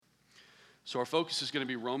So our focus is going to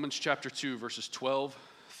be Romans chapter 2, verses 12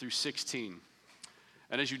 through 16.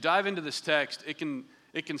 And as you dive into this text, it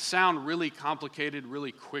can sound really complicated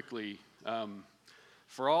really quickly.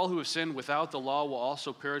 For all who have sinned without the law will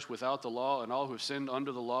also perish without the law, and all who have sinned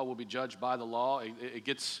under the law will be judged by the law. It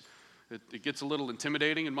gets a little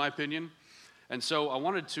intimidating, in my opinion. And so I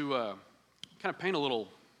wanted to kind of paint a little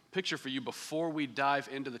picture for you before we dive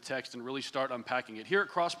into the text and really start unpacking it. Here at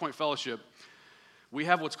Crosspoint Fellowship, we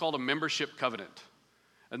have what's called a membership covenant.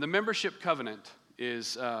 And the membership covenant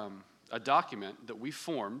is a document that we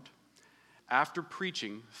formed after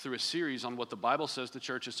preaching through a series on what the Bible says the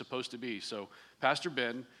church is supposed to be. So Pastor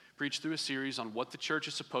Ben preached through a series on what the church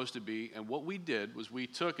is supposed to be, and what we did was we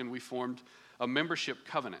took and we formed a membership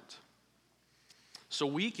covenant. So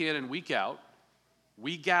week in and week out,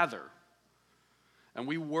 we gather and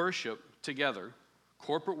we worship together,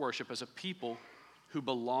 corporate worship as a people who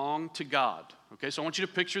belong to God. Okay, so I want you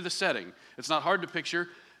to picture the setting. It's not hard to picture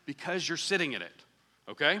because you're sitting in it.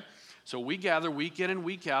 Okay? So we gather week in and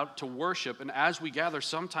week out to worship, and as we gather,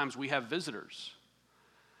 sometimes we have visitors.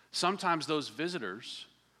 Sometimes those visitors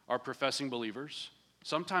are professing believers.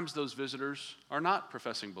 Sometimes those visitors are not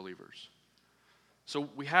professing believers. So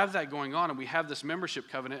we have that going on, and we have this membership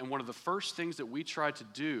covenant, and one of the first things that we try to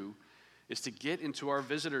do is to get into our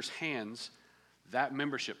visitors' hands that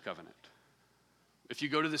membership covenant. If you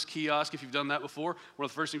go to this kiosk, if you've done that before, one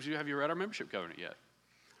of the first things you do, have you read our membership covenant yet?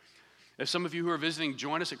 If some of you who are visiting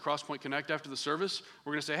join us at Crosspoint Connect after the service,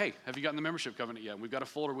 we're going to say, hey, have you gotten the membership covenant yet? And we've got a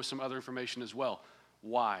folder with some other information as well.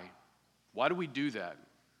 Why? Why do we do that?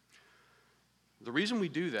 The reason we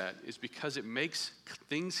do that is because it makes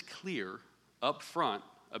things clear up front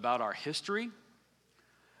about our history,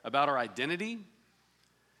 about our identity,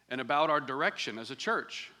 and about our direction as a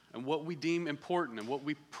church, and what we deem important, and what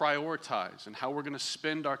we prioritize, and how we're going to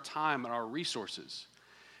spend our time and our resources.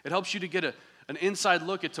 It helps you to get an inside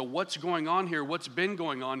look into what's going on here, what's been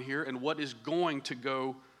going on here, and what is going to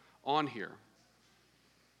go on here.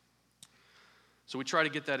 So we try to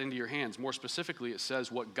get that into your hands. More specifically, it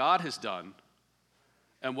says what God has done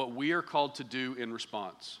and what we are called to do in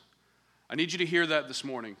response. I need you to hear that this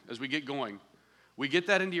morning as we get going. We get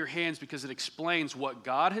that into your hands because it explains what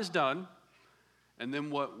God has done and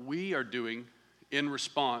then what we are doing in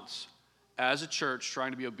response as a church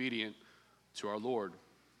trying to be obedient to our Lord.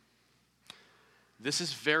 This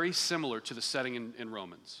is very similar to the setting in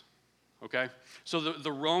Romans, okay? So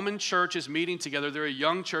the Roman church is meeting together. They're a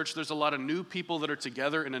young church. There's a lot of new people that are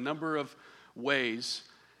together in a number of ways.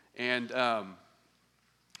 And I'm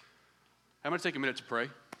going to take a minute to pray.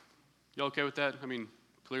 You all okay with that? I mean,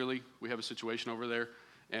 clearly we have a situation over there.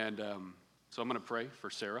 And so I'm going to pray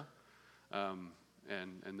for Sarah. And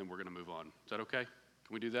then we're going to move on. Is that okay?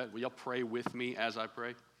 Can we do that? Will y'all pray with me as I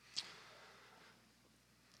pray?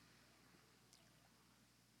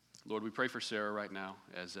 Lord, we pray for Sarah right now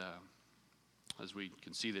as we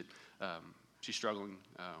can see that she's struggling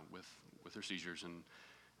with her seizures,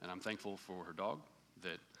 and I'm thankful for her dog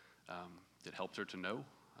that helped her to know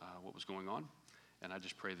what was going on, and I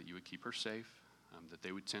just pray that you would keep her safe, that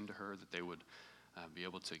they would tend to her, that they would be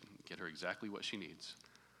able to get her exactly what she needs.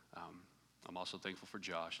 I'm also thankful for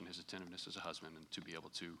Josh and his attentiveness as a husband, and to be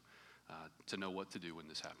able to know what to do when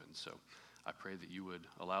this happens. So I pray that you would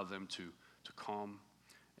allow them to calm,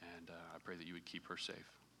 and I pray that you would keep her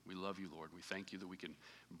safe. We love you, Lord. We thank you that we can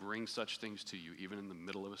bring such things to you, even in the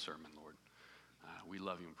middle of a sermon, Lord. We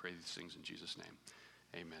love you and pray these things in Jesus' name.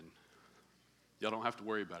 Amen. Y'all don't have to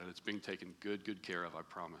worry about it. It's being taken good care of, I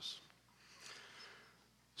promise.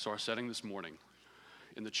 So our setting this morning,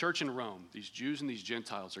 in the church in Rome, these Jews and these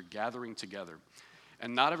Gentiles are gathering together,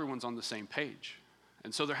 and not everyone's on the same page.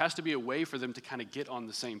 And so there has to be a way for them to kind of get on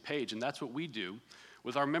the same page, and that's what we do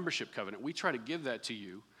with our membership covenant. We try to give that to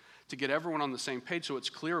you to get everyone on the same page so it's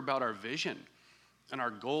clear about our vision and our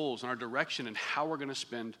goals and our direction and how we're going to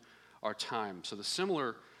spend our time. So the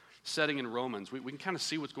similar setting in Romans, we can kind of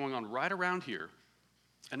see what's going on right around here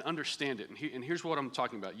and understand it. And here's what I'm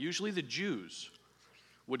talking about. Usually the Jews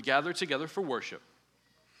would gather together for worship,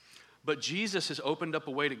 but Jesus has opened up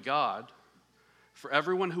a way to God for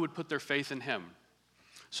everyone who would put their faith in him.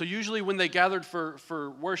 So usually when they gathered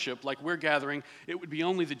for worship, like we're gathering, it would be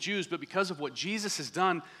only the Jews, but because of what Jesus has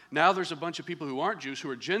done, now there's a bunch of people who aren't Jews, who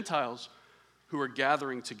are Gentiles, who are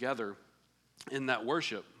gathering together in that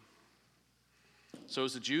worship. So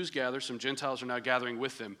as the Jews gather, some Gentiles are now gathering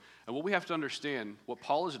with them. And what we have to understand, what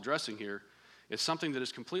Paul is addressing here, is something that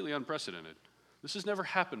is completely unprecedented. This has never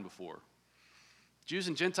happened before. Jews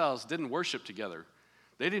and Gentiles didn't worship together.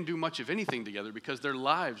 They didn't do much of anything together because their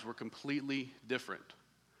lives were completely different.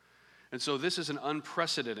 And so this is an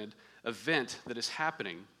unprecedented event that is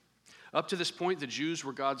happening. Up to this point, the Jews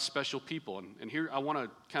were God's special people. And here I want to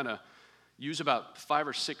kind of use about 5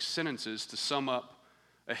 or 6 sentences to sum up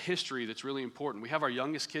a history that's really important. We have our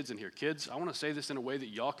youngest kids in here. Kids, I want to say this in a way that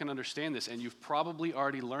y'all can understand this, and you've probably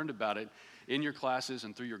already learned about it in your classes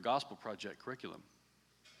and through your Gospel Project curriculum.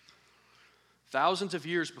 Thousands of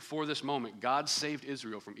years before this moment, God saved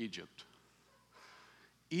Israel from Egypt.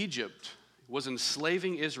 Egypt was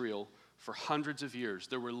enslaving Israel for hundreds of years.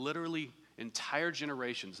 There were literally entire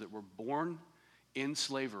generations that were born in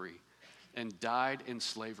slavery and died in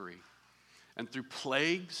slavery. And through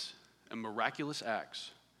plagues and miraculous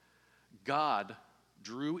acts, God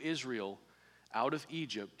drew Israel out of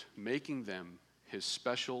Egypt, making them his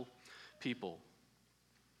special people.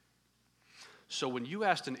 So when you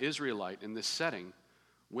asked an Israelite in this setting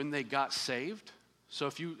when they got saved, so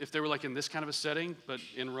if they were like in this kind of a setting, but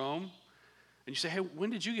in Rome, and you say, hey, when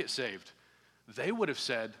did you get saved? They would have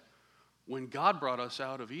said, when God brought us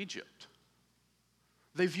out of Egypt.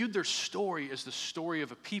 They viewed their story as the story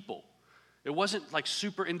of a people. It wasn't like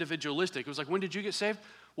super individualistic. It was like, when did you get saved?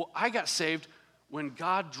 Well, I got saved when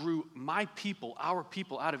God drew my people, our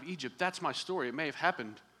people, out of Egypt. That's my story. It may have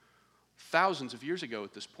happened thousands of years ago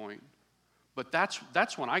at this point, but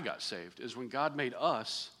that's when I got saved, is when God made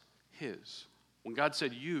us his. When God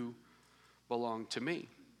said, you belong to me.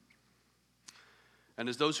 And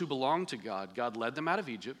as those who belong to God, God led them out of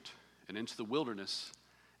Egypt and into the wilderness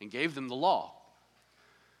and gave them the law.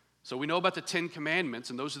 So we know about the 10 Commandments,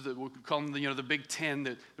 and those are we call them the Big 10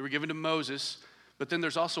 that were given to Moses. But then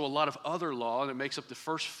there's also a lot of other law, and it makes up the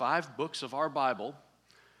first 5 books of our Bible.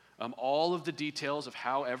 All of the details of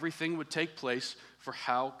how everything would take place for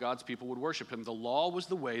how God's people would worship him. The law was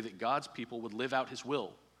the way that God's people would live out his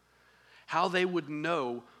will. How they would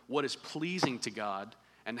know what is pleasing to God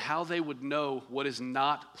and how they would know what is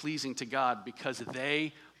not pleasing to God because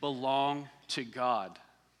they belong to God.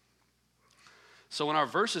 So in our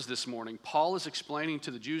verses this morning, Paul is explaining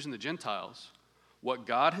to the Jews and the Gentiles what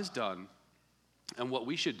God has done and what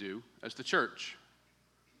we should do as the church.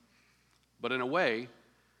 But in a way,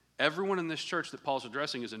 everyone in this church that Paul's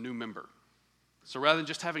addressing is a new member. So rather than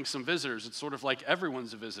just having some visitors, it's sort of like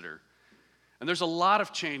everyone's a visitor. And there's a lot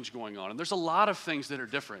of change going on, and there's a lot of things that are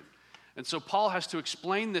different. And so Paul has to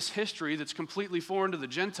explain this history that's completely foreign to the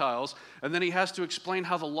Gentiles, and then he has to explain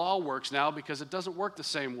how the law works now because it doesn't work the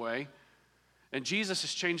same way. And Jesus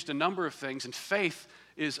has changed a number of things, and faith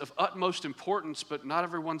is of utmost importance, but not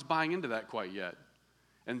everyone's buying into that quite yet.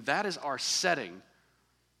 And that is our setting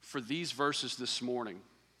for these verses this morning.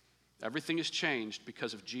 Everything has changed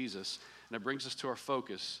because of Jesus, and it brings us to our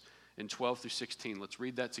focus in 12 through 16. Let's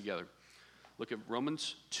read that together. Look at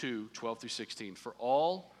Romans 2, 12 through 16. For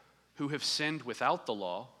all who have sinned without the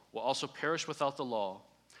law will also perish without the law,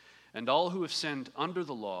 and all who have sinned under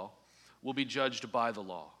the law will be judged by the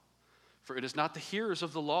law. For it is not the hearers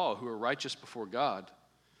of the law who are righteous before God,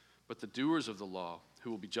 but the doers of the law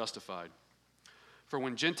who will be justified. For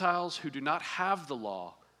when Gentiles who do not have the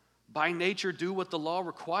law by nature do what the law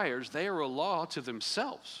requires, they are a law to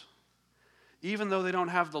themselves, even though they don't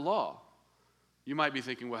have the law. You might be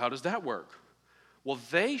thinking, well, how does that work? Well,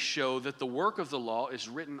 they show that the work of the law is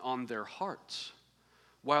written on their hearts,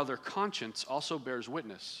 while their conscience also bears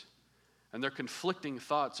witness, and their conflicting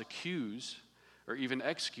thoughts accuse or even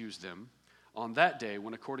excuse them on that day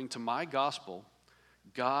when, according to my gospel,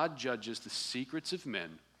 God judges the secrets of men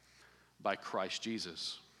by Christ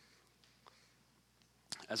Jesus.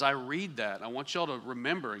 As I read that, I want y'all to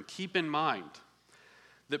remember and keep in mind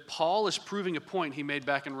that Paul is proving a point he made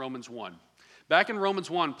back in Romans 1. Back in Romans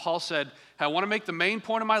 1, Paul said, hey, I want to make the main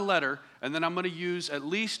point of my letter, and then I'm going to use at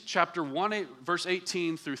least chapter 1, verse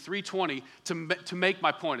 18 through 320 to make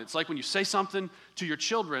my point. It's like when you say something to your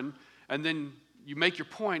children, and then you make your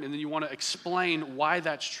point, and then you want to explain why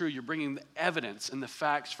that's true. You're bringing the evidence and the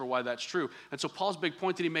facts for why that's true. And so Paul's big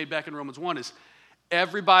point that he made back in Romans 1 is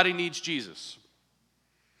everybody needs Jesus.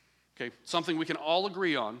 Okay, something we can all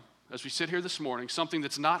agree on as we sit here this morning, something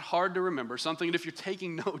that's not hard to remember, something that if you're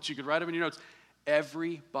taking notes, you could write them in your notes.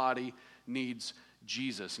 Everybody needs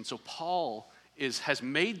Jesus. And so Paul has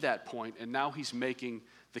made that point, and now he's making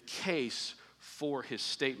the case for his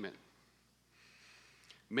statement.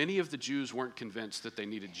 Many of the Jews weren't convinced that they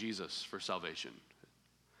needed Jesus for salvation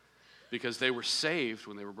because they were saved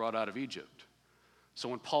when they were brought out of Egypt. So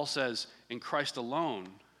when Paul says, in Christ alone,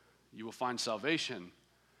 you will find salvation,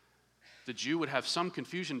 the Jew would have some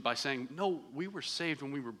confusion by saying, no, we were saved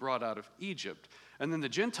when we were brought out of Egypt. And then the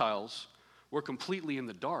Gentiles were completely in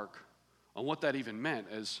the dark on what that even meant,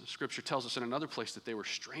 as Scripture tells us in another place that they were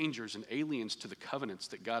strangers and aliens to the covenants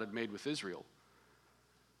that God had made with Israel.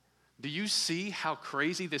 Do you see how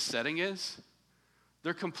crazy this setting is?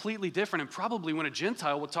 They're completely different. And probably when a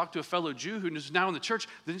Gentile would talk to a fellow Jew who is now in the church,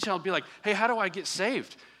 the Gentile would be like, hey, how do I get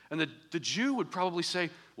saved? And the Jew would probably say,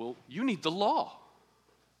 well, you need the law.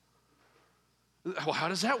 Well, how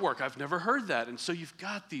does that work? I've never heard that. And so you've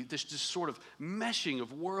got this sort of meshing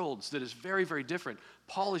of worlds that is very, very different.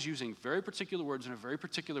 Paul is using very particular words in a very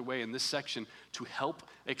particular way in this section to help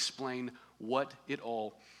explain what it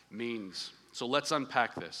all means. So let's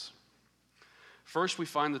unpack this. First, we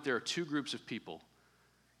find that there are two groups of people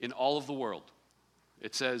in all of the world.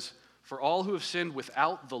 It says, for all who have sinned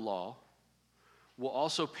without the law will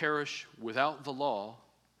also perish without the law,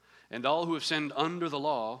 and all who have sinned under the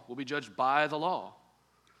law will be judged by the law.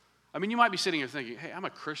 I mean, you might be sitting here thinking, hey, I'm a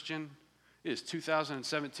Christian. It is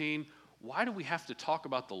 2017. Why do we have to talk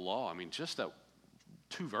about the law? I mean, just that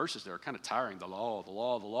 2 verses there are kind of tiring. The law, the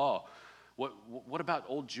law, the law. What about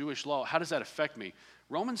old Jewish law? How does that affect me?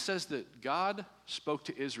 Romans says that God spoke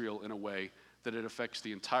to Israel in a way that it affects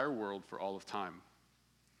the entire world for all of time.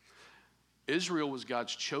 Israel was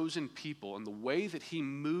God's chosen people, and the way that he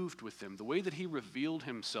moved with them, the way that he revealed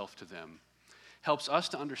himself to them, helps us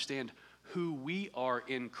to understand who we are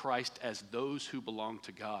in Christ as those who belong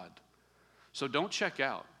to God. So don't check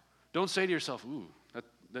out. Don't say to yourself, ooh,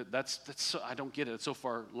 that's so, I don't get it. It's so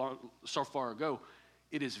far ago.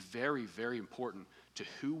 It is very, very important to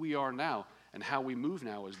who we are now and how we move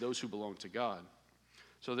now as those who belong to God.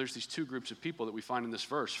 So there's these two groups of people that we find in this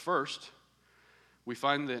verse. First, we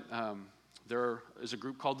find that there is a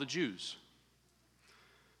group called the Jews.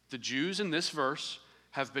 The Jews in this verse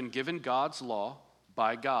have been given God's law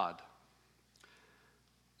by God.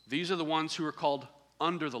 These are the ones who are called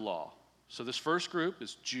under the law. So this first group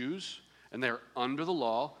is Jews, and they're under the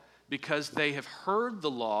law because they have heard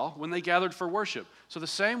the law when they gathered for worship. So the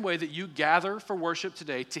same way that you gather for worship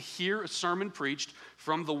today to hear a sermon preached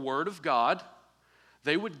from the Word of God,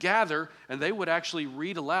 they would gather and they would actually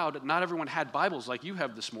read aloud. Not everyone had Bibles like you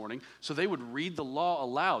have this morning, so they would read the law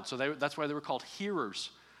aloud. So that's why they were called hearers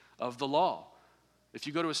of the law. If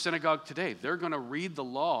you go to a synagogue today, they're going to read the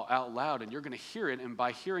law out loud, and you're going to hear it, and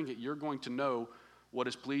by hearing it, you're going to know what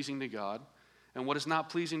is pleasing to God and what is not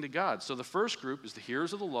pleasing to God. So the first group is the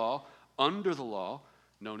hearers of the law, under the law,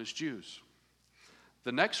 known as Jews.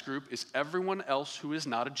 The next group is everyone else who is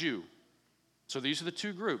not a Jew. So these are the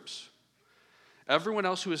two groups. Everyone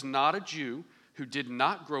else who is not a Jew, who did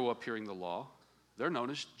not grow up hearing the law, they're known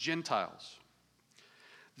as Gentiles.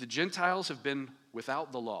 The Gentiles have been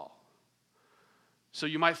without the law. So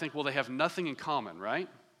you might think, well, they have nothing in common, right?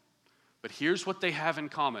 But here's what they have in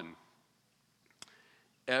common.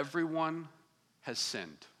 Everyone has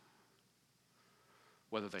sinned.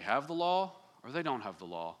 Whether they have the law or they don't have the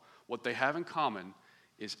law, what they have in common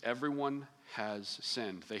is everyone has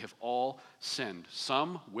sinned. They have all sinned,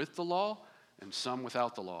 some with the law and some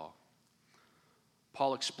without the law.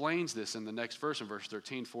 Paul explains this in the next verse, in verse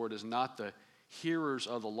 13, for it is not the hearers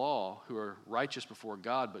of the law who are righteous before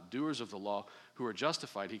God, but doers of the law who are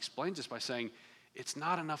justified. He explains this by saying, it's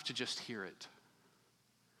not enough to just hear it.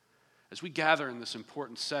 As we gather in this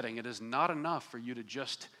important setting, it is not enough for you to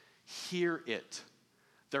just hear it.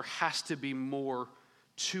 There has to be more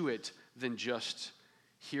to it than just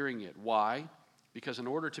hearing it. Why? Because in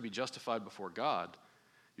order to be justified before God,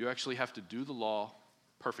 you actually have to do the law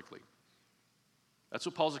perfectly. That's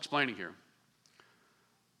what Paul's explaining here.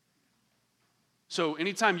 So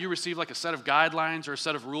anytime you receive like a set of guidelines or a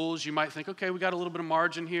set of rules, you might think, okay, we got a little bit of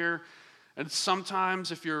margin here. And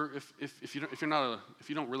sometimes if you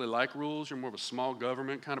don't really like rules, you're more of a small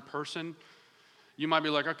government kind of person, you might be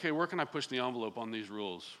like, okay, where can I push the envelope on these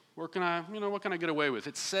rules? What can I get away with?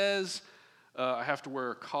 It says I have to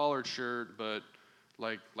wear a collared shirt, but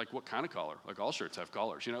like what kind of collar? Like all shirts have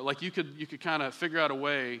collars, Like you could kind of figure out a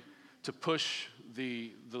way to push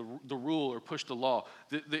the rule or push the law.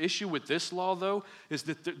 The issue with this law, though, is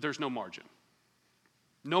that there's no margin.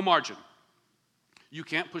 No margin. You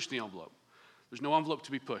can't push the envelope. There's no envelope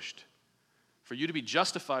to be pushed. For you to be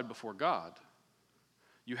justified before God,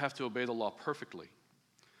 you have to obey the law perfectly.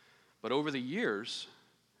 But over the years,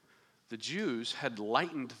 the Jews had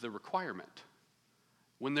lightened the requirement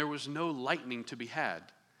when there was no lightening to be had.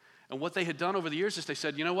 And what they had done over the years is they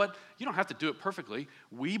said, you know what? You don't have to do it perfectly.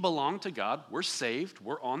 We belong to God. We're saved.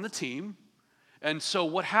 We're on the team. And so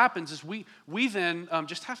what happens is we then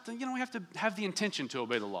just have to, we have to have the intention to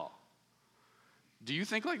obey the law. Do you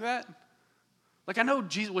think like that? Like I know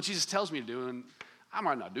what Jesus tells me to do, and I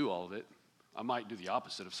might not do all of it. I might do the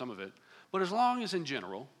opposite of some of it. But as long as in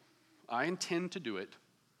general, I intend to do it,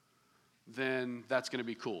 then that's going to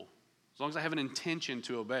be cool. As long as I have an intention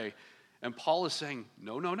to obey. And Paul is saying,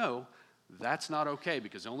 no, that's not okay,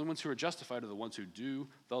 because the only ones who are justified are the ones who do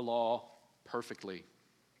the law perfectly.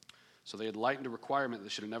 So they had lightened a requirement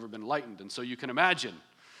that should have never been lightened. And so you can imagine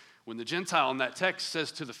when the Gentile in that text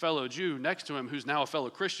says to the fellow Jew next to him, who's now a fellow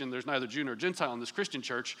Christian, there's neither Jew nor Gentile in this Christian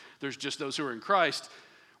church, there's just those who are in Christ.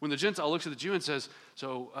 When the Gentile looks at the Jew and says,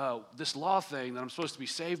 so this law thing that I'm supposed to be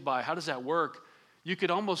saved by, how does that work? You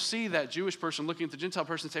could almost see that Jewish person looking at the Gentile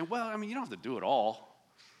person saying, well, I mean, you don't have to do it all.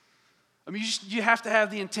 I mean, you have to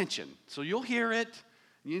have the intention. So you'll hear it.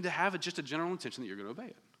 You need to have just a general intention that you're going to obey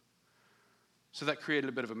it. So that created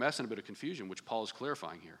a bit of a mess and a bit of confusion, which Paul is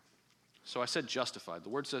clarifying here. So I said justified. The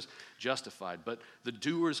word says justified, but the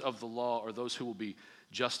doers of the law are those who will be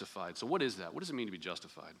justified. So what is that? What does it mean to be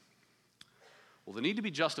justified? Well, the need to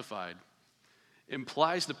be justified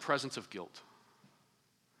implies the presence of guilt.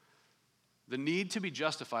 The need to be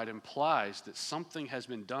justified implies that something has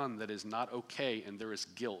been done that is not okay and there is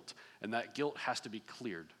guilt, and that guilt has to be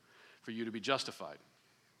cleared for you to be justified.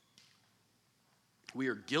 We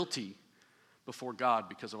are guilty before God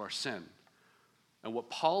because of our sin. And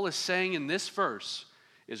what Paul is saying in this verse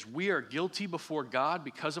is we are guilty before God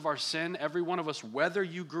because of our sin, every one of us, whether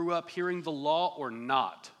you grew up hearing the law or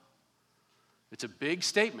not. It's a big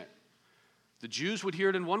statement. The Jews would hear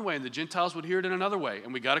it in one way and the Gentiles would hear it in another way,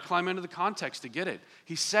 and we got to climb into the context to get it.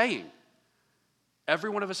 He's saying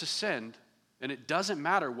every one of us has sinned, and it doesn't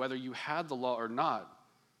matter whether you had the law or not.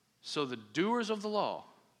 So the doers of the law,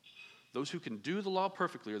 those who can do the law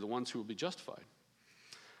perfectly, are the ones who will be justified.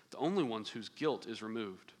 The only ones whose guilt is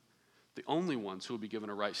removed. The only ones who will be given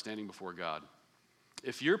a right standing before God.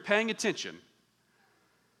 If you're paying attention,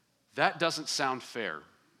 that doesn't sound fair.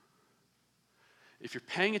 If you're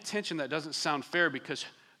paying attention, that doesn't sound fair because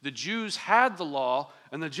the Jews had the law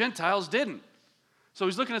and the Gentiles didn't. So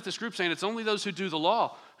he's looking at this group saying it's only those who do the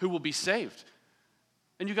law who will be saved.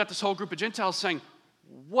 And you got this whole group of Gentiles saying,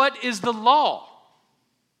 what is the law?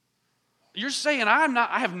 You're saying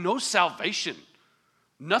I have no salvation.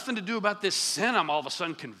 Nothing to do about this sin I'm all of a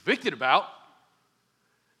sudden convicted about.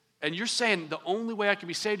 And you're saying the only way I can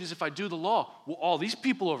be saved is if I do the law. Well, all these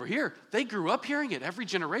people over here, they grew up hearing it every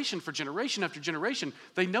generation for generation after generation.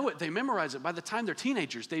 They know it. They memorize it. By the time they're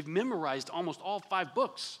teenagers, they've memorized almost all 5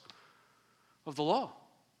 books of the law.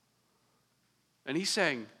 And he's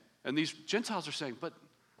saying, and these Gentiles are saying, but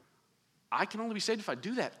I can only be saved if I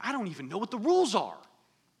do that. I don't even know what the rules are.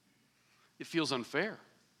 It feels unfair.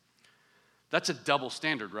 That's a double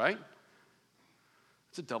standard, right?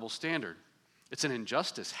 It's a double standard. It's an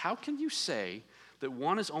injustice. How can you say that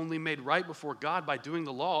one is only made right before God by doing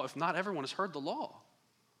the law if not everyone has heard the law?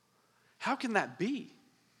 How can that be?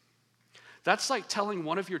 That's like telling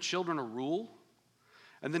one of your children a rule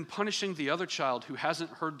and then punishing the other child who hasn't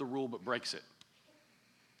heard the rule but breaks it.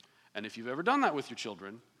 And if you've ever done that with your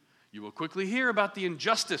children, you will quickly hear about the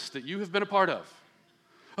injustice that you have been a part of.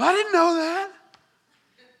 I didn't know that.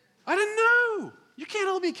 I didn't know. You can't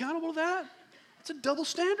hold me accountable to that. It's a double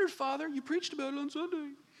standard, Father. You preached about it on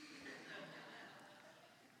Sunday.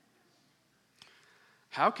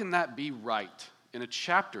 How can that be right in a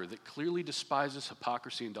chapter that clearly despises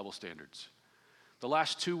hypocrisy and double standards? The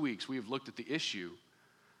last 2 weeks, we have looked at the issue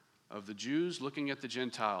of the Jews looking at the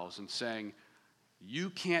Gentiles and saying, you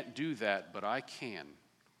can't do that, but I can.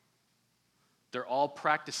 They're all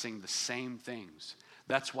practicing the same things.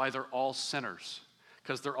 That's why they're all sinners,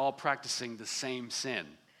 because they're all practicing the same sin.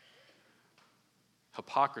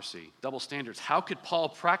 Hypocrisy, double standards. How can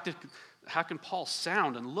Paul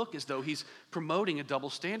sound and look as though he's promoting a double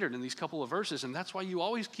standard in these couple of verses? And that's why you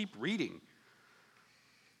always keep reading.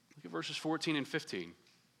 Look at verses 14 and 15.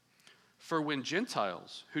 For when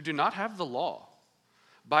Gentiles who do not have the law,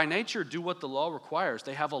 by nature do what the law requires,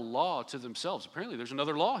 they have a law to themselves. Apparently there's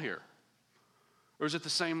another law here. Or is it the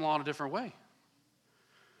same law in a different way?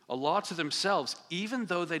 A law to themselves, even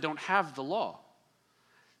though they don't have the law.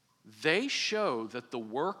 They show that the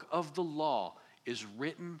work of the law is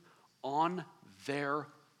written on their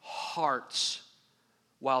hearts,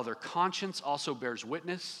 while their conscience also bears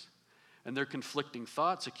witness, and their conflicting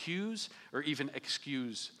thoughts accuse or even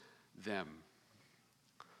excuse them.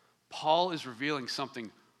 Paul is revealing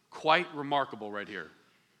something quite remarkable right here.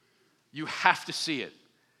 You have to see it.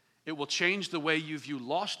 It will change the way you view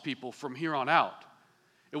lost people from here on out.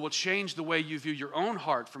 It will change the way you view your own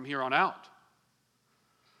heart from here on out.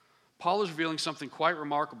 Paul is revealing something quite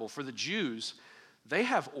remarkable. For the Jews, they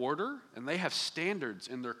have order and they have standards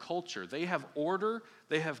in their culture. They have order,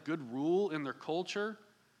 they have good rule in their culture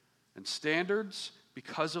and standards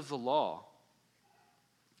because of the law.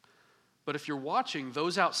 But if you're watching,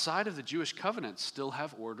 those outside of the Jewish covenant still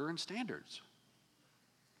have order and standards.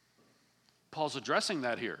 Paul's addressing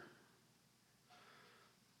that here.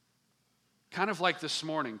 Kind of like this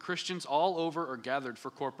morning, Christians all over are gathered for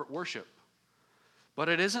corporate worship. But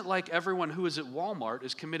it isn't like everyone who is at Walmart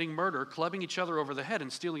is committing murder, clubbing each other over the head,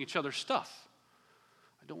 and stealing each other's stuff.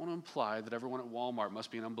 I don't want to imply that everyone at Walmart must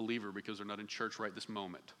be an unbeliever because they're not in church right this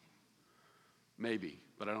moment. Maybe,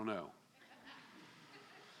 but I don't know.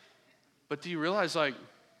 But do you realize, like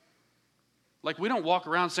we don't walk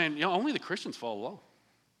around saying, only the Christians follow the law.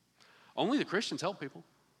 Only the Christians help people.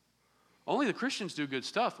 Only the Christians do good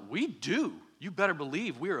stuff. We do. You better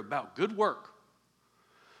believe we are about good work.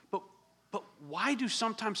 But why do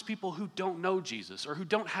sometimes people who don't know Jesus or who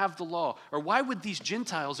don't have the law, or why would these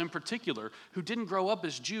Gentiles in particular who didn't grow up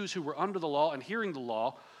as Jews who were under the law and hearing the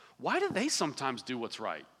law, why do they sometimes do what's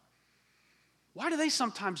right? Why do they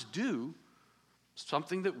sometimes do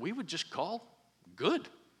something that we would just call good?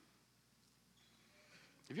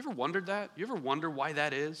 Have you ever wondered that? You ever wonder why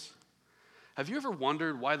that is? Have you ever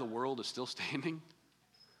wondered why the world is still standing?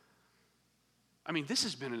 I mean, this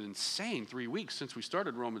has been an insane 3 weeks since we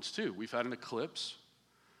started Romans 2. We've had an eclipse.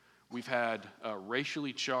 We've had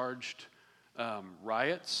racially charged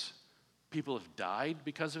riots. People have died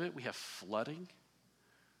because of it. We have flooding.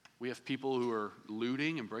 We have people who are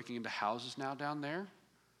looting and breaking into houses now down there.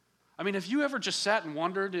 I mean, have you ever just sat and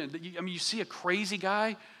wondered? You see a crazy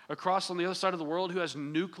guy across on the other side of the world who has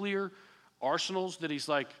nuclear arsenals that he's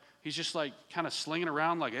just kind of slinging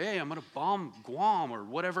around like, hey, I'm going to bomb Guam or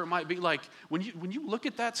whatever it might be. Like, when you look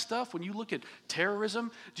at that stuff, when you look at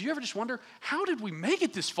terrorism, do you ever just wonder, how did we make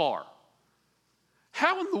it this far?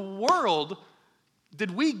 How in the world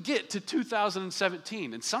did we get to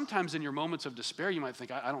 2017? And sometimes in your moments of despair, you might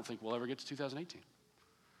think, I don't think we'll ever get to 2018.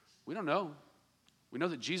 We don't know. We know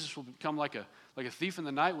that Jesus will come like a thief in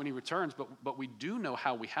the night when he returns, but we do know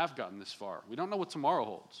how we have gotten this far. We don't know what tomorrow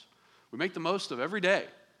holds. We make the most of every day,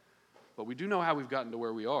 but we do know how we've gotten to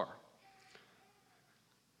where we are.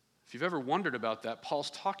 If you've ever wondered about that,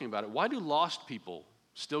 Paul's talking about it. Why do lost people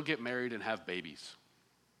still get married and have babies?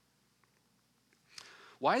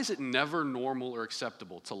 Why is it never normal or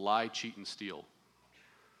acceptable to lie, cheat, and steal?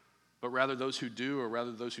 But rather those who do, or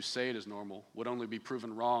rather those who say it is normal, would only be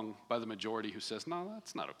proven wrong by the majority who says, no,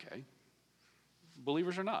 that's not okay.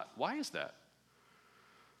 Believers are not. Why is that?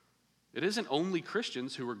 It isn't only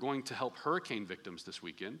Christians who are going to help hurricane victims this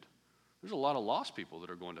weekend. There's a lot of lost people that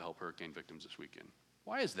are going to help hurricane victims this weekend.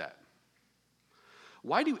 Why is that?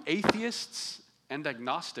 Why do atheists and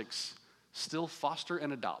agnostics still foster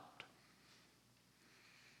and adopt?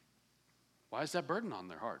 Why is that burden on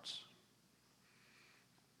their hearts?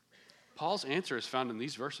 Paul's answer is found in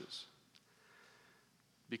these verses.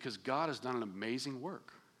 Because God has done an amazing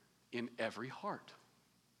work in every heart.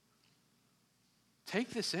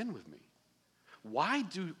 Take this in with me. Why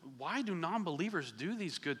do non-believers do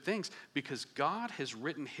these good things? Because God has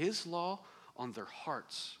written his law on their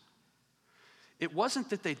hearts. It wasn't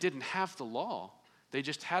that they didn't have the law. They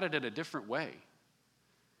just had it in a different way.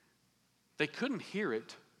 They couldn't hear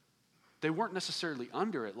it. They weren't necessarily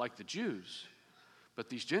under it like the Jews. But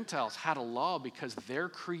these Gentiles had a law because their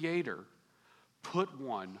Creator put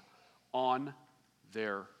one on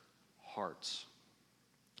their hearts.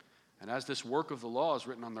 And as this work of the law is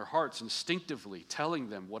written on their hearts, instinctively telling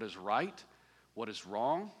them what is right, what is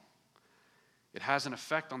wrong, it has an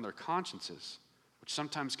effect on their consciences, which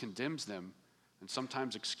sometimes condemns them and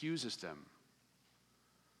sometimes excuses them.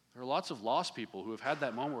 There are lots of lost people who have had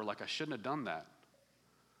that moment where, like, I shouldn't have done that.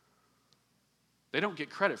 They don't get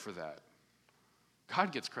credit for that.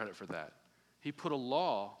 God gets credit for that. He put a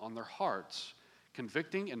law on their hearts,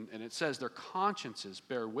 convicting, and it says their consciences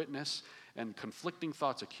bear witness, and conflicting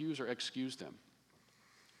thoughts accuse or excuse them.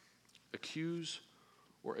 Accuse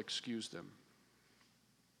or excuse them.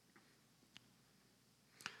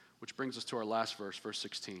 Which brings us to our last verse, verse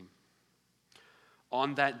 16.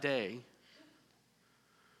 On that day,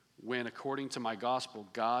 when, according to my gospel,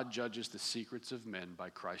 God judges the secrets of men by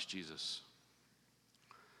Christ Jesus.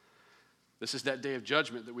 This is that day of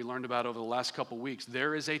judgment that we learned about over the last couple weeks.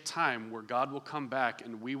 There is a time where God will come back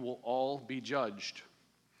and we will all be judged.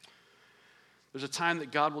 There's a time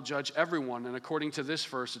that God will judge everyone, and according to this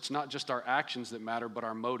verse, it's not just our actions that matter, but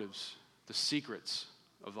our motives, the secrets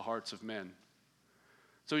of the hearts of men.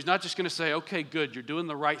 So he's not just going to say, okay, good, you're doing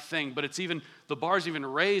the right thing, but the bar's even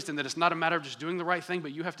raised in that it's not a matter of just doing the right thing,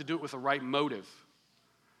 but you have to do it with the right motive.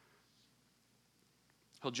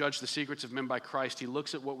 He'll judge the secrets of men by Christ. He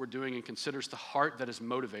looks at what we're doing and considers the heart that is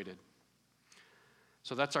motivated.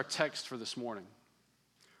 So that's our text for this morning.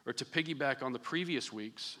 Or to piggyback on the previous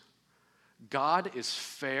weeks, God is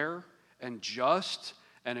fair and just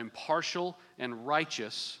and impartial and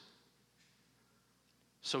righteous,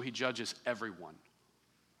 so he judges everyone.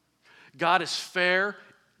 God is fair,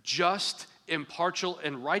 just, impartial,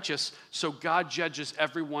 and righteous, so God judges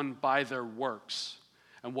everyone by their works.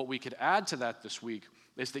 And what we could add to that this week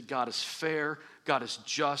is that God is fair, God is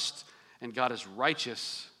just, and God is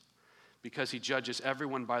righteous because he judges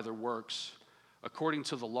everyone by their works according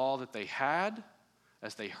to the law that they had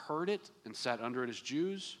as they heard it and sat under it as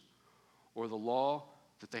Jews, or the law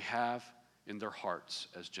that they have in their hearts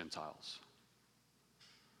as Gentiles.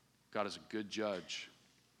 God is a good judge.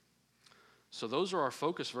 So those are our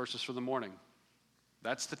focus verses for the morning.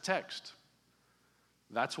 That's the text.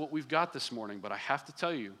 That's what we've got this morning. But I have to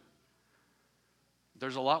tell you,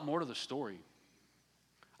 there's a lot more to the story.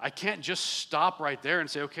 I can't just stop right there and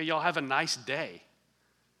say, okay, y'all have a nice day.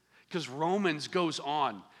 Because Romans goes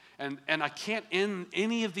on. And I can't end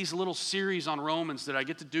any of these little series on Romans that I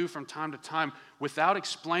get to do from time to time without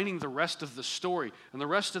explaining the rest of the story. And the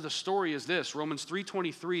rest of the story is this. Romans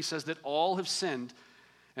 3:23 says that all have sinned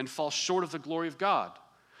and fall short of the glory of God.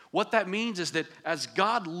 What that means is that as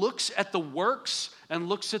God looks at the works and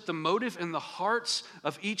looks at the motive in the hearts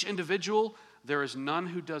of each individual, there is none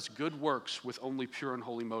who does good works with only pure and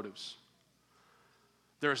holy motives.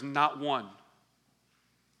 There is not one.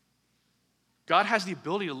 God has the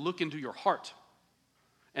ability to look into your heart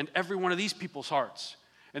and every one of these people's hearts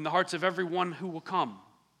and the hearts of everyone who will come.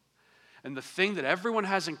 And the thing that everyone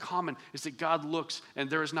has in common is that God looks and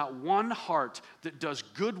there is not one heart that does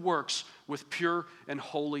good works with pure and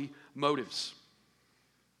holy motives.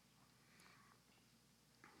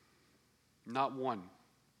 Not one.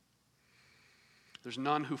 There's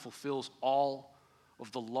none who fulfills all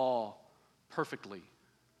of the law perfectly.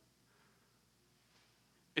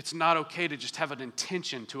 It's not okay to just have an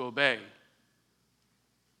intention to obey.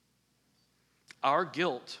 Our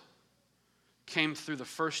guilt came through the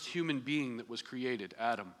first human being that was created,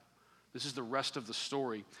 Adam. This is the rest of the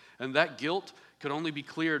story. And that guilt could only be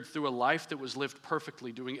cleared through a life that was lived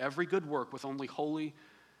perfectly, doing every good work with only holy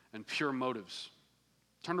and pure motives.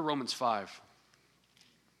 Turn to Romans 5.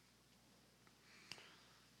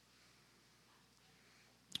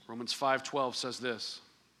 Romans 5:12 says this.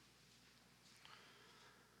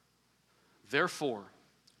 Therefore,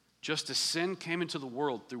 just as sin came into the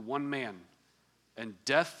world through one man, and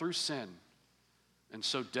death through sin, and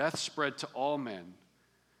so death spread to all men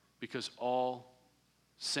because all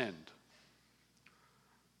sinned.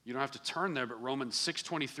 You don't have to turn there, but Romans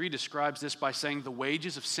 6:23 describes this by saying the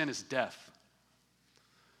wages of sin is death.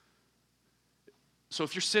 So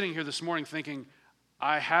if you're sitting here this morning thinking,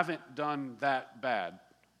 I haven't done that bad,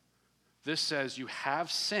 this says you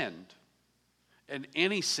have sinned, and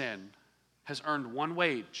any sin has earned one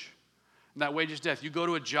wage, and that wage is death. You go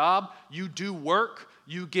to a job, you do work,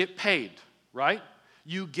 you get paid, right?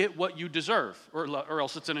 You get what you deserve, or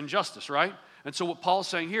else it's an injustice, right? And so what Paul's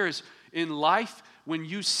saying here is, in life, when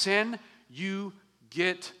you sin, you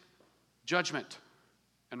get judgment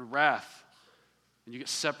and wrath, and you get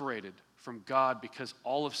separated from God because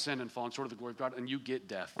all have sinned and fallen short of the glory of God, and you get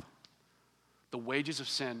death. The wages of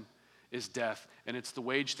sin is death, and it's the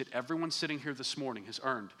wage that everyone sitting here this morning has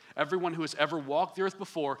earned. Everyone who has ever walked the earth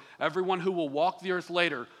before, everyone who will walk the earth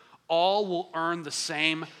later, all will earn the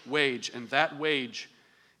same wage, and that wage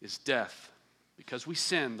is death. Because we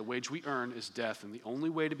sin, the wage we earn is death, and the only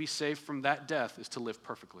way to be saved from that death is to live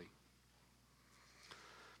perfectly.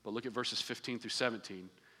 But look at verses 15 through 17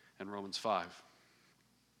 in Romans 5.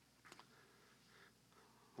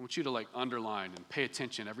 I want you to underline and pay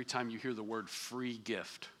attention every time you hear the word free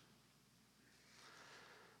gift.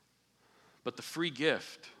 But the free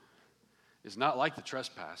gift is not like the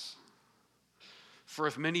trespass. For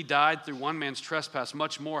if many died through one man's trespass,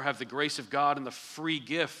 much more have the grace of God and the free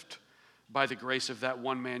gift by the grace of that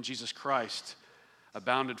one man, Jesus Christ,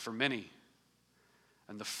 abounded for many.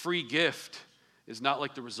 And the free gift is not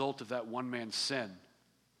like the result of that one man's sin.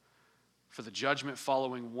 For the judgment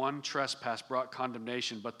following one trespass brought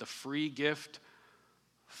condemnation, but the free gift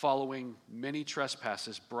following many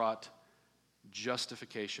trespasses brought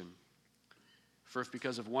justification. For if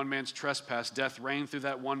because of one man's trespass death reigned through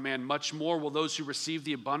that one man, much more will those who receive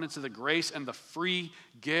the abundance of the grace and the free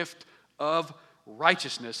gift of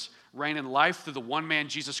righteousness reign in life through the one man,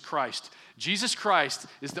 Jesus Christ. Jesus Christ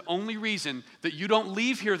is the only reason that you don't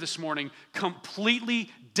leave here this morning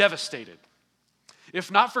completely devastated.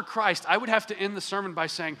 If not for Christ, I would have to end the sermon by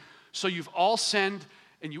saying, so you've all sinned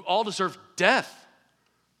and you all deserve death.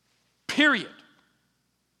 Period.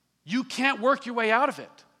 You can't work your way out of it.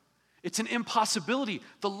 It's an impossibility.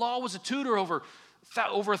 The law was a tutor over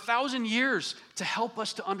 1,000 years to help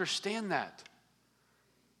us to understand that.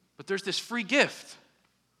 But there's this free gift.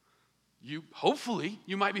 Hopefully,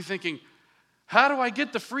 you might be thinking, how do I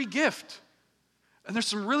get the free gift? And there's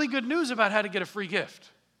some really good news about how to get a free gift.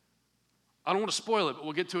 I don't want to spoil it, but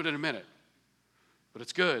we'll get to it in a minute. But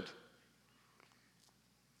it's good.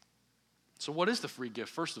 So what is the free gift,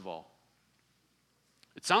 first of all?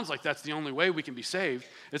 It sounds like that's the only way we can be saved.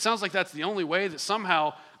 It sounds like that's the only way that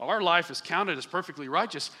somehow our life is counted as perfectly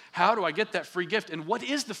righteous. How do I get that free gift? And what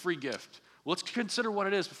is the free gift? Well, let's consider what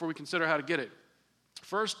it is before we consider how to get it.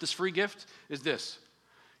 First, this free gift is this.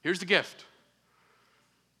 Here's the gift.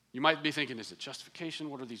 You might be thinking, is it justification?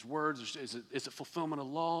 What are these words? Is it fulfillment of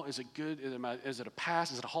law? Is it good? Is it a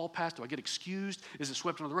pass? Is it a hall pass? Do I get excused? Is it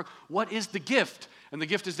swept under the rug? What is the gift? And the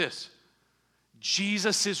gift is this.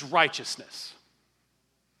 Jesus' righteousness.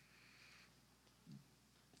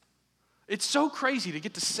 It's so crazy to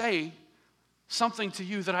get to say something to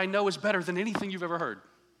you that I know is better than anything you've ever heard.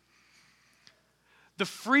 The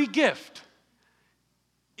free gift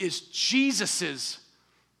is Jesus'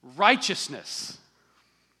 righteousness.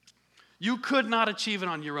 You could not achieve it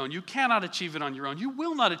on your own. You cannot achieve it on your own. You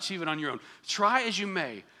will not achieve it on your own. Try as you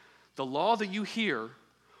may. The law that you hear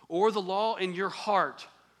or the law in your heart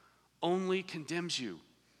only condemns you.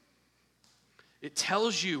 It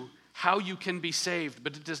tells you how you can be saved,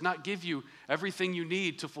 but it does not give you everything you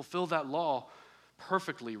need to fulfill that law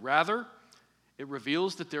perfectly. Rather, it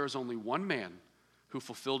reveals that there is only one man who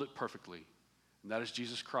fulfilled it perfectly, and that is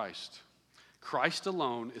Jesus Christ. Christ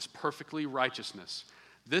alone is perfectly righteousness.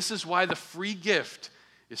 This is why the free gift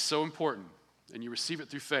is so important, and you receive it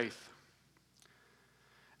through faith.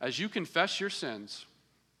 As you confess your sins,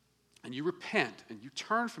 and you repent, and you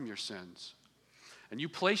turn from your sins, and you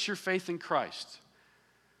place your faith in Christ,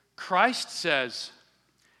 Christ says,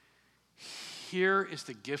 here is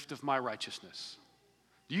the gift of my righteousness.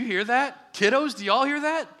 Do you hear that? Kiddos, do y'all hear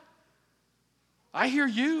that? I hear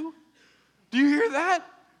you. Do you hear that?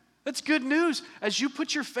 That's good news. As you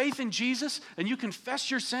put your faith in Jesus and you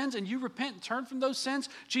confess your sins and you repent and turn from those sins,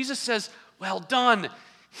 Jesus says, well done.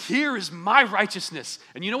 Here is my righteousness.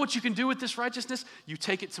 And you know what you can do with this righteousness? You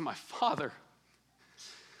take it to my Father.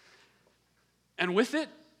 And with it,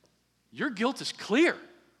 your guilt is clear.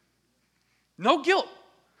 No guilt,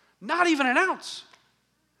 not even an ounce.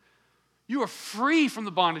 You are free from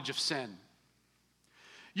the bondage of sin.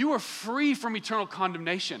 You are free from eternal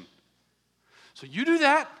condemnation. So you do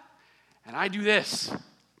that, and I do this.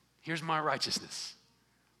 Here's my righteousness.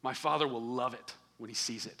 My Father will love it when he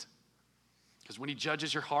sees it. Because when he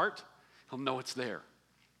judges your heart, he'll know it's there.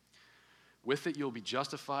 With it, you'll be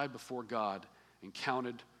justified before God and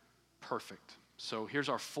counted perfect. So here's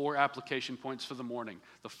our 4 application points for the morning.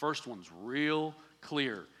 The first one's real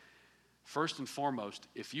clear. First and foremost,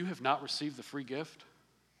 if you have not received the free gift,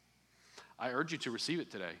 I urge you to receive it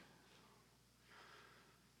today.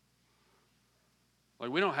 Like,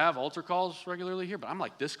 we don't have altar calls regularly here, but I'm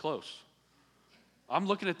like this close. I'm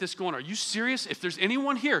looking at this going, are you serious? If there's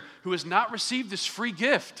anyone here who has not received this free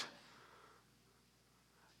gift,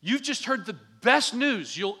 you've just heard the best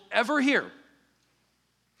news you'll ever hear.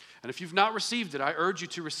 And if you've not received it, I urge you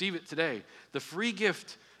to receive it today. The free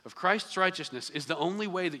gift of Christ's righteousness is the only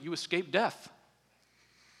way that you escape death.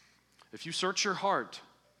 If you search your heart,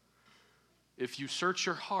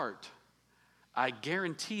 I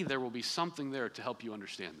guarantee there will be something there to help you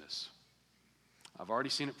understand this. I've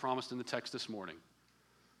already seen it promised in the text this morning.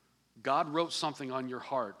 God wrote something on your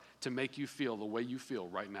heart to make you feel the way you feel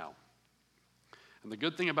right now. And the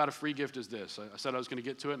good thing about a free gift is this. I said I was going to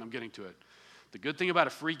get to it, and I'm getting to it. The good thing about a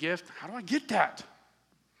free gift, how do I get that?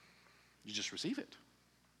 You just receive it.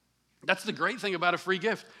 That's the great thing about a free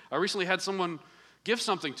gift. I recently had someone give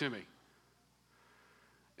something to me,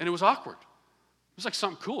 and it was awkward. It was like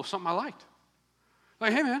something cool, something I liked.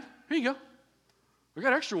 Like, hey man, here you go. We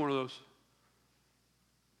got extra one of those.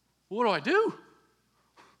 What do I do?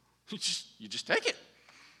 You just take it.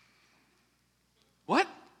 What?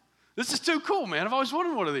 This is too cool, man. I've always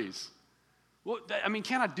wanted one of these. Well,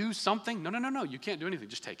 can I do something? No. You can't do anything.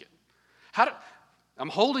 Just take it. I'm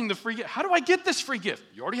holding the free gift. How do I get this free gift?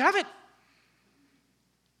 You already have it.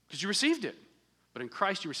 Because you received it. But in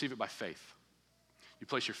Christ, you receive it by faith. You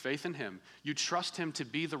place your faith in him. You trust him to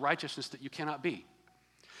be the righteousness that you cannot be.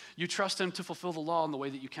 You trust him to fulfill the law in the way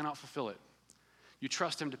that you cannot fulfill it. You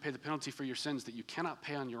trust him to pay the penalty for your sins that you cannot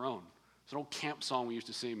pay on your own. It's an old camp song we used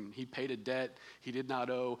to sing. He paid a debt he did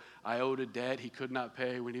not owe. I owed a debt he could not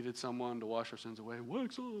pay. We needed someone to wash our sins away.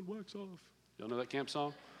 Wax on, wax off. Y'all know that camp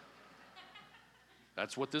song?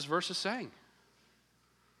 That's what this verse is saying.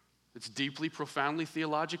 It's deeply, profoundly,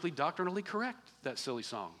 theologically, doctrinally correct, that silly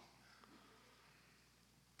song.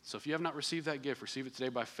 So if you have not received that gift, receive it today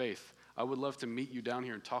by faith. I would love to meet you down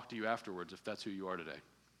here and talk to you afterwards if that's who you are today.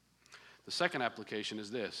 The second application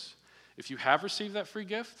is this. If you have received that free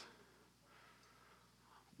gift,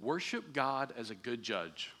 worship God as a good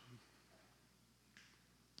judge.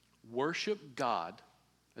 Worship God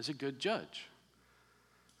as a good judge.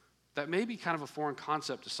 that may be kind of a foreign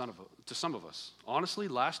concept to some of us. Honestly,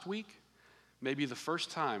 last week, maybe the first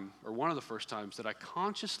time, or one of the first times, that I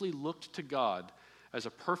consciously looked to God as a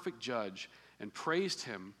perfect judge and praised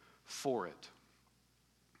him for it.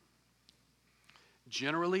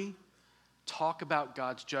 Generally, talk about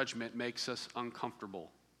God's judgment makes us uncomfortable.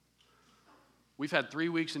 We've had 3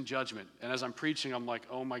 weeks in judgment, and as I'm preaching, I'm like,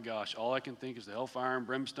 oh my gosh, all I can think is the hellfire and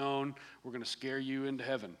brimstone. We're going to scare you into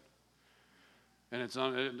heaven. And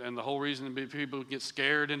the whole reason people get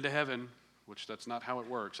scared into heaven, which that's not how it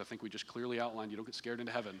works. I think we just clearly outlined you don't get scared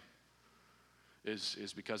into heaven,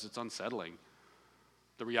 is because it's unsettling.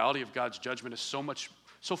 The reality of God's judgment is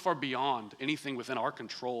so far beyond anything within our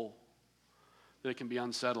control that it can be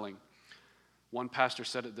unsettling. One pastor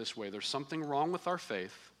said it this way: there's something wrong with our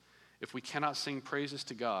faith if we cannot sing praises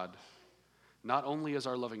to God, not only as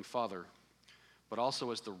our loving Father, but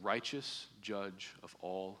also as the righteous judge of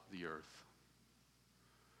all the earth.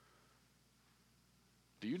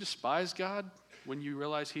 Do you despise God when you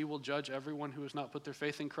realize he will judge everyone who has not put their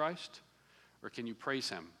faith in Christ? Or can you praise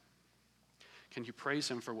him? Can you praise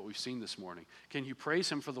him for what we've seen this morning? Can you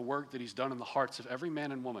praise him for the work that he's done in the hearts of every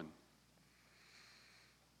man and woman?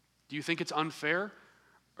 Do you think it's unfair?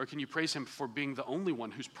 Or can you praise him for being the only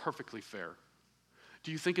one who's perfectly fair?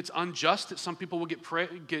 Do you think it's unjust that some people will get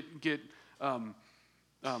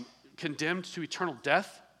condemned to eternal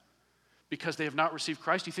death because they have not received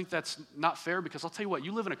Christ? Do you think that's not fair? Because I'll tell you what,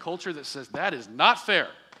 you live in a culture that says that is not fair.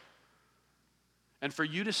 And for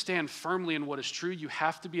you to stand firmly in what is true, you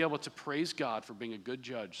have to be able to praise God for being a good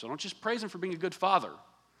judge. So don't just praise him for being a good father,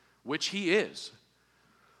 which he is.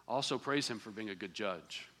 Also praise him for being a good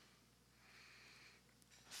judge.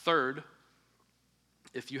 Third,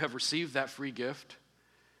 if you have received that free gift,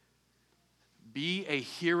 be a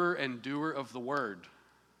hearer and doer of the word.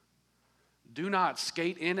 Do not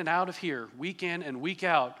skate in and out of here, week in and week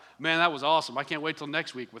out. Man, that was awesome. I can't wait till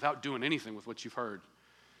next week without doing anything with what you've heard.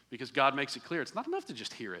 Because God makes it clear. It's not enough to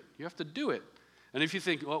just hear it. You have to do it. And if you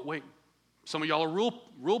think, well, wait, some of y'all are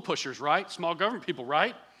rule pushers, right? Small government people,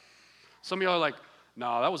 right? Some of y'all are like,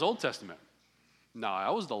 no, that was Old Testament. No,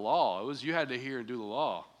 that was the law. It was you had to hear and do the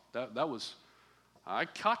law. That was, I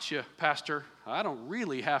caught you, Pastor. I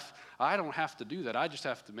don't have to do that. I just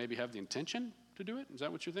have to maybe have the intention to do it. Is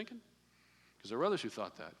that what you're thinking? Because there were others who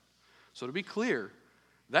thought that. So to be clear,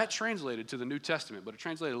 that translated to the New Testament, but it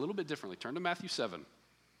translated a little bit differently. Turn to Matthew 7.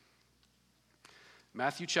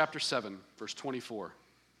 Matthew chapter 7, verse 24.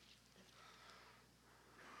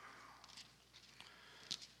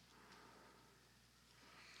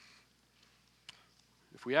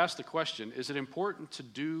 If we ask the question, is it important to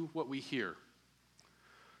do what we hear?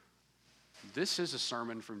 This is a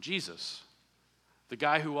sermon from Jesus, the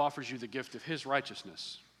guy who offers you the gift of his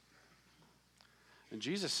righteousness. And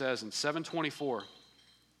Jesus says in 7:24,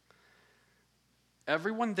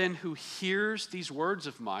 everyone then who hears these words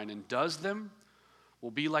of mine and does them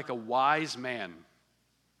will be like a wise man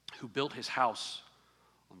who built his house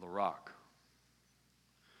on the rock.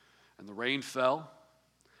 And the rain fell,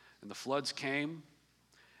 and the floods came,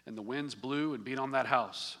 and the winds blew and beat on that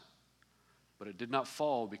house. But it did not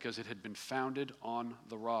fall because it had been founded on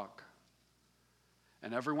the rock.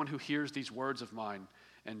 And everyone who hears these words of mine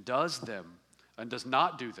and does them and does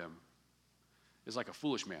not do them is like a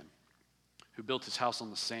foolish man who built his house on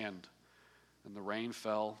the sand. And the rain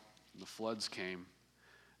fell, and the floods came,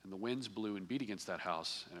 and the winds blew and beat against that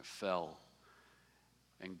house, and it fell.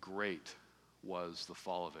 And great was the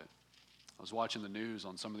fall of it. I was watching the news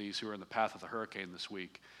on some of these who were in the path of the hurricane this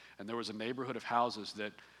week, and there was a neighborhood of houses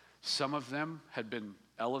that some of them had been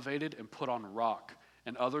elevated and put on rock,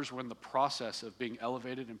 and others were in the process of being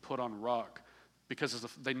elevated and put on rock because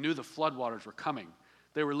they knew the floodwaters were coming.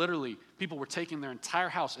 They were literally, people were taking their entire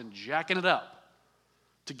house and jacking it up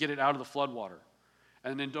to get it out of the floodwater.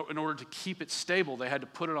 And in order to keep it stable, they had to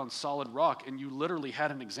put it on solid rock. And you literally had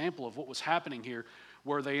an example of what was happening here,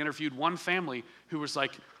 where they interviewed one family who was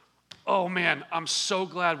like, oh man, I'm so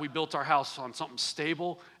glad we built our house on something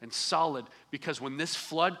stable and solid, because when this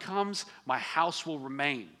flood comes, my house will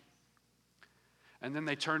remain. And then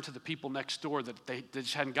they turned to the people next door that they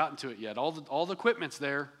just hadn't gotten to it yet. All the equipment's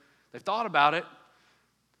there. They've thought about it,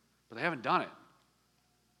 but they haven't done it.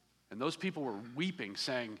 And those people were weeping,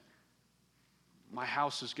 saying, my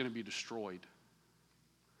house is going to be destroyed.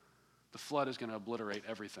 The flood is going to obliterate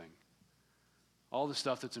everything. All the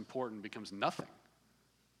stuff that's important becomes nothing.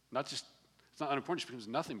 It's not unimportant, it becomes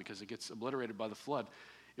nothing because it gets obliterated by the flood.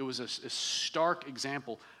 It was a stark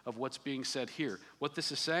example of what's being said here. What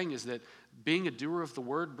this is saying is that being a doer of the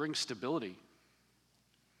word brings stability,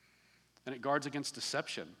 and it guards against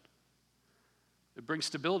deception. It brings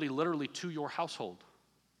stability literally to your household.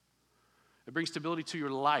 It brings stability to your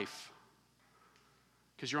life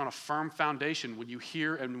because you're on a firm foundation when you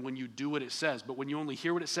hear and when you do what it says. But when you only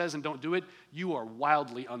hear what it says and don't do it, you are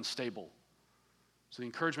wildly unstable. So the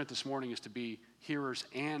encouragement this morning is to be hearers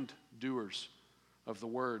and doers of the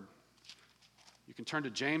word. You can turn to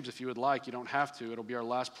James if you would like. You don't have to. It'll be our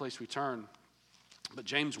last place we turn. But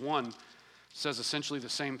James 1 says essentially the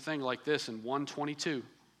same thing like this in 1:22.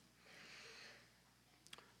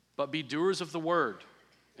 But be doers of the word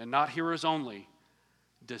and not hearers only,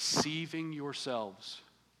 deceiving yourselves.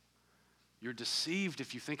 You're deceived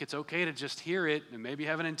if you think it's okay to just hear it and maybe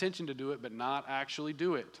have an intention to do it, but not actually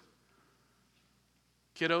do it.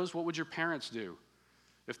 Kiddos, what would your parents do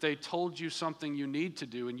if they told you something you need to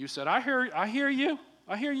do and you said, I hear you,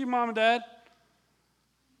 Mom and Dad,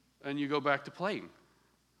 and you go back to playing?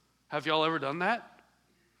 Have y'all ever done that?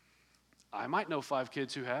 I might know 5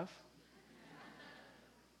 kids who have.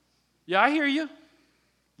 Yeah, I hear you.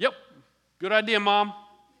 Yep, good idea, Mom.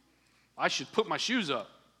 I should put my shoes up.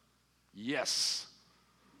 Yes.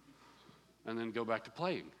 And then go back to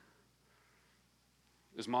playing.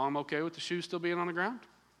 Is Mom okay with the shoes still being on the ground?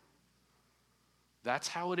 That's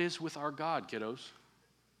how it is with our God, kiddos.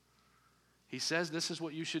 He says this is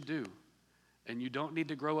what you should do. And you don't need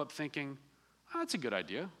to grow up thinking, oh, that's a good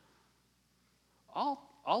idea.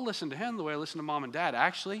 I'll listen to him the way I listen to Mom and Dad.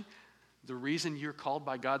 Actually, the reason you're called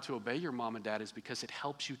by God to obey your mom and dad is because it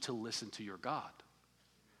helps you to listen to your God.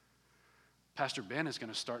 Pastor Ben is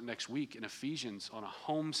going to start next week in Ephesians on a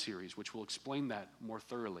home series, which will explain that more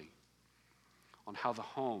thoroughly, on how the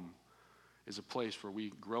home is a place where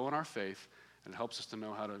we grow in our faith and it helps us to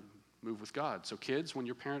know how to move with God. So kids, when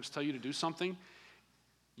your parents tell you to do something,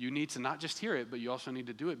 you need to not just hear it, but you also need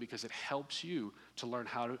to do it because it helps you to learn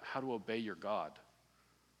how to obey your God,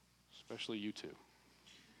 especially you two.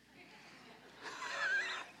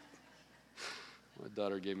 My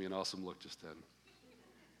daughter gave me an awesome look just then.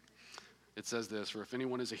 It says this, for if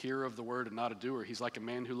anyone is a hearer of the word and not a doer, he's like a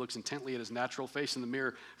man who looks intently at his natural face in the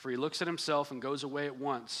mirror, for he looks at himself and goes away at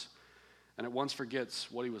once, and at once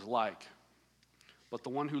forgets what he was like. But the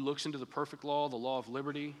one who looks into the perfect law, the law of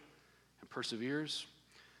liberty, and perseveres,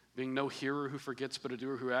 being no hearer who forgets but a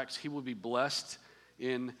doer who acts, he will be blessed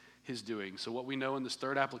in his doing. So what we know in this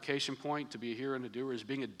third application point, to be a hearer and a doer, is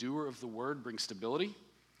being a doer of the word brings stability.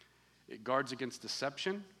 It guards against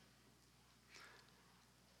deception.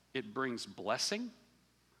 It brings blessing.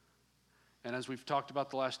 And as we've talked about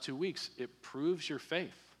the last 2 weeks, it proves your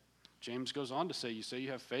faith. James goes on to say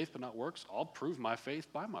you have faith but not works. I'll prove my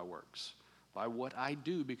faith by my works, by what I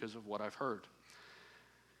do because of what I've heard.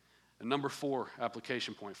 And number 4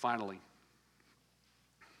 application point, finally.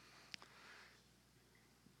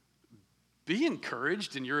 Be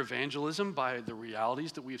encouraged in your evangelism by the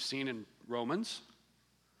realities that we've seen in Romans.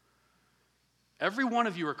 Every one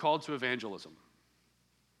of you are called to evangelism.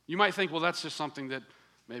 You might think, well, that's just something that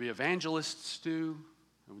maybe evangelists do.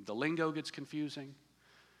 The lingo gets confusing.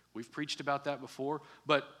 We've preached about that before.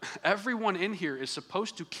 But everyone in here is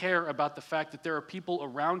supposed to care about the fact that there are people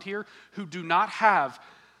around here who do not have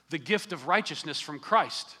the gift of righteousness from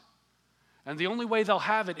Christ. And the only way they'll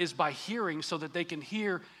have it is by hearing, so that they can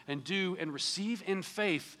hear and do and receive in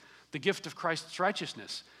faith the gift of Christ's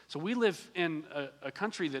righteousness. So we live in a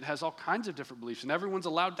country that has all kinds of different beliefs, and everyone's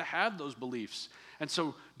allowed to have those beliefs. And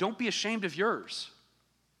so don't be ashamed of yours.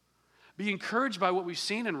 Be encouraged by what we've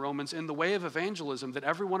seen in Romans in the way of evangelism that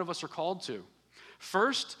every one of us are called to.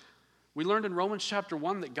 First, we learned in Romans chapter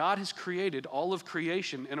 1 that God has created all of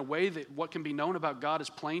creation in a way that what can be known about God is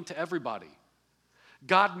plain to everybody.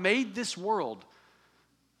 God made this world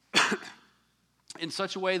in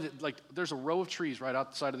such a way that, like, there's a row of trees right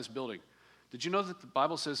outside of this building. Did you know that the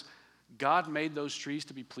Bible says God made those trees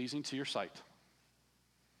to be pleasing to your sight?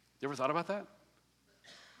 You ever thought about that?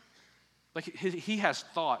 Like, he has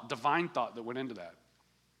thought, divine thought that went into that.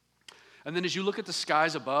 And then as you look at the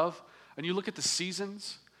skies above, and you look at the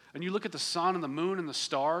seasons, and you look at the sun and the moon and the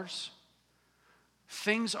stars,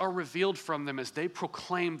 things are revealed from them as they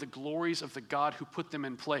proclaim the glories of the God who put them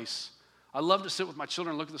in place. I love to sit with my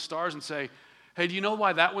children and look at the stars and say, hey, do you know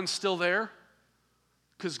why that one's still there?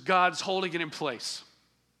 Because God's holding it in place.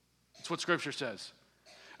 That's what Scripture says.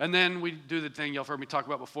 And then we do the thing y'all have heard me talk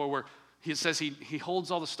about before, where he says he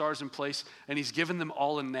holds all the stars in place and he's given them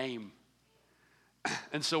all a name.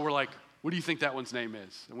 And so we're like, what do you think that one's name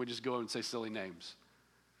is? And we just go and say silly names.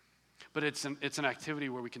 But it's an activity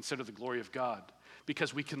where we consider the glory of God,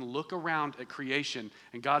 because we can look around at creation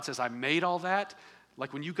and God says, I made all that.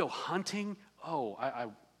 Like when you go hunting, I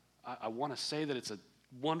want to say that it's a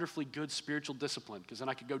wonderfully good spiritual discipline, because then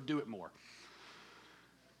I could go do it more.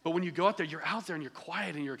 But when you go out there and you're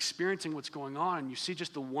quiet and you're experiencing what's going on, and you see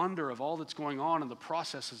just the wonder of all that's going on and the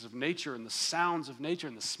processes of nature and the sounds of nature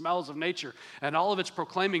and the smells of nature, and all of it's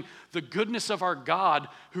proclaiming the goodness of our God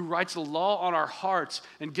who writes the law on our hearts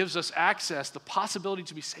and gives us access, the possibility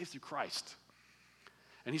to be saved through Christ.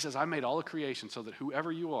 And he says, I made all of creation so that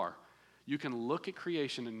whoever you are, you can look at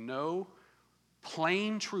creation and know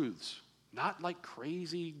plain truths, not like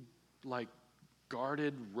crazy, like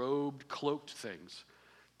guarded, robed, cloaked things.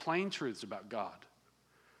 Plain truths about God.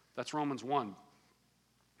 That's Romans 1.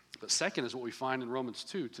 But second is what we find in Romans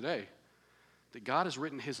 2 today, that God has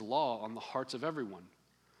written his law on the hearts of everyone.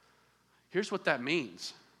 Here's what that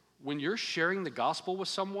means. When you're sharing the gospel with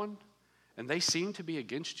someone and they seem to be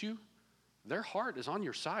against you, their heart is on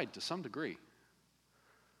your side to some degree.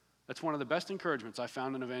 That's one of the best encouragements I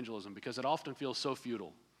found in evangelism because it often feels so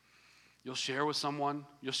futile. You'll share with someone,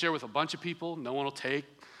 you'll share with a bunch of people, no one will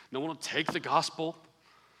take the gospel.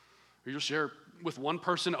 Or you'll share with one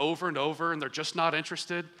person over and over and they're just not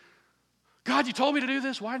interested. God, you told me to do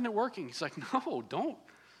this. Why isn't it working? He's like, no,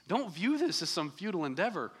 don't view this as some futile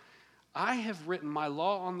endeavor. I have written my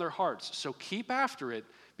law on their hearts, so keep after it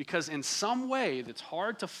because in some way that's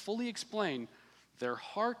hard to fully explain, their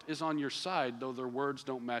heart is on your side, though their words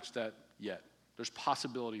don't match that yet. There's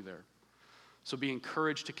possibility there. So be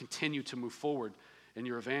encouraged to continue to move forward in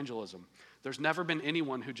your evangelism. There's never been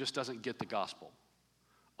anyone who just doesn't get the gospel.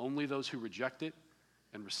 Only those who reject it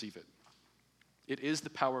and receive it. It is the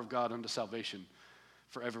power of God unto salvation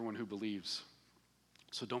for everyone who believes.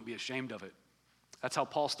 So don't be ashamed of it. That's how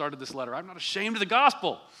Paul started this letter. I'm not ashamed of the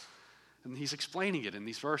gospel. And he's explaining it in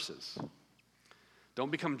these verses.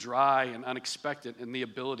 Don't become dry and unexpected in the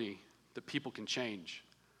ability that people can change.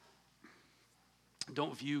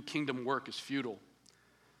 Don't view kingdom work as futile.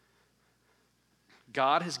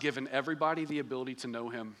 God has given everybody the ability to know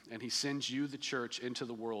him, and he sends you, the church, into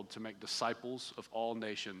the world to make disciples of all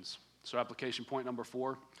nations. So application point number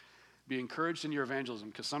 4, be encouraged in your evangelism,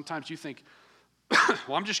 because sometimes you think,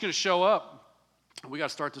 well, I'm just going to show up. We got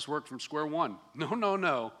to start this work from square one.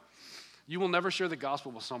 No. You will never share the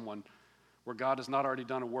gospel with someone where God has not already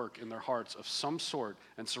done a work in their hearts of some sort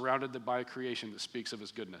and surrounded them by a creation that speaks of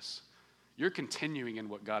his goodness. You're continuing in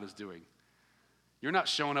what God is doing. You're not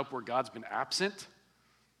showing up where God's been absent.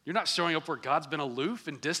 You're not showing up where God's been aloof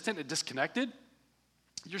and distant and disconnected.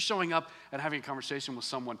 You're showing up and having a conversation with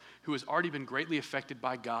someone who has already been greatly affected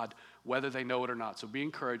by God, whether they know it or not. So be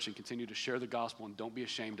encouraged and continue to share the gospel and don't be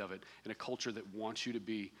ashamed of it in a culture that wants you to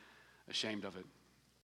be ashamed of it.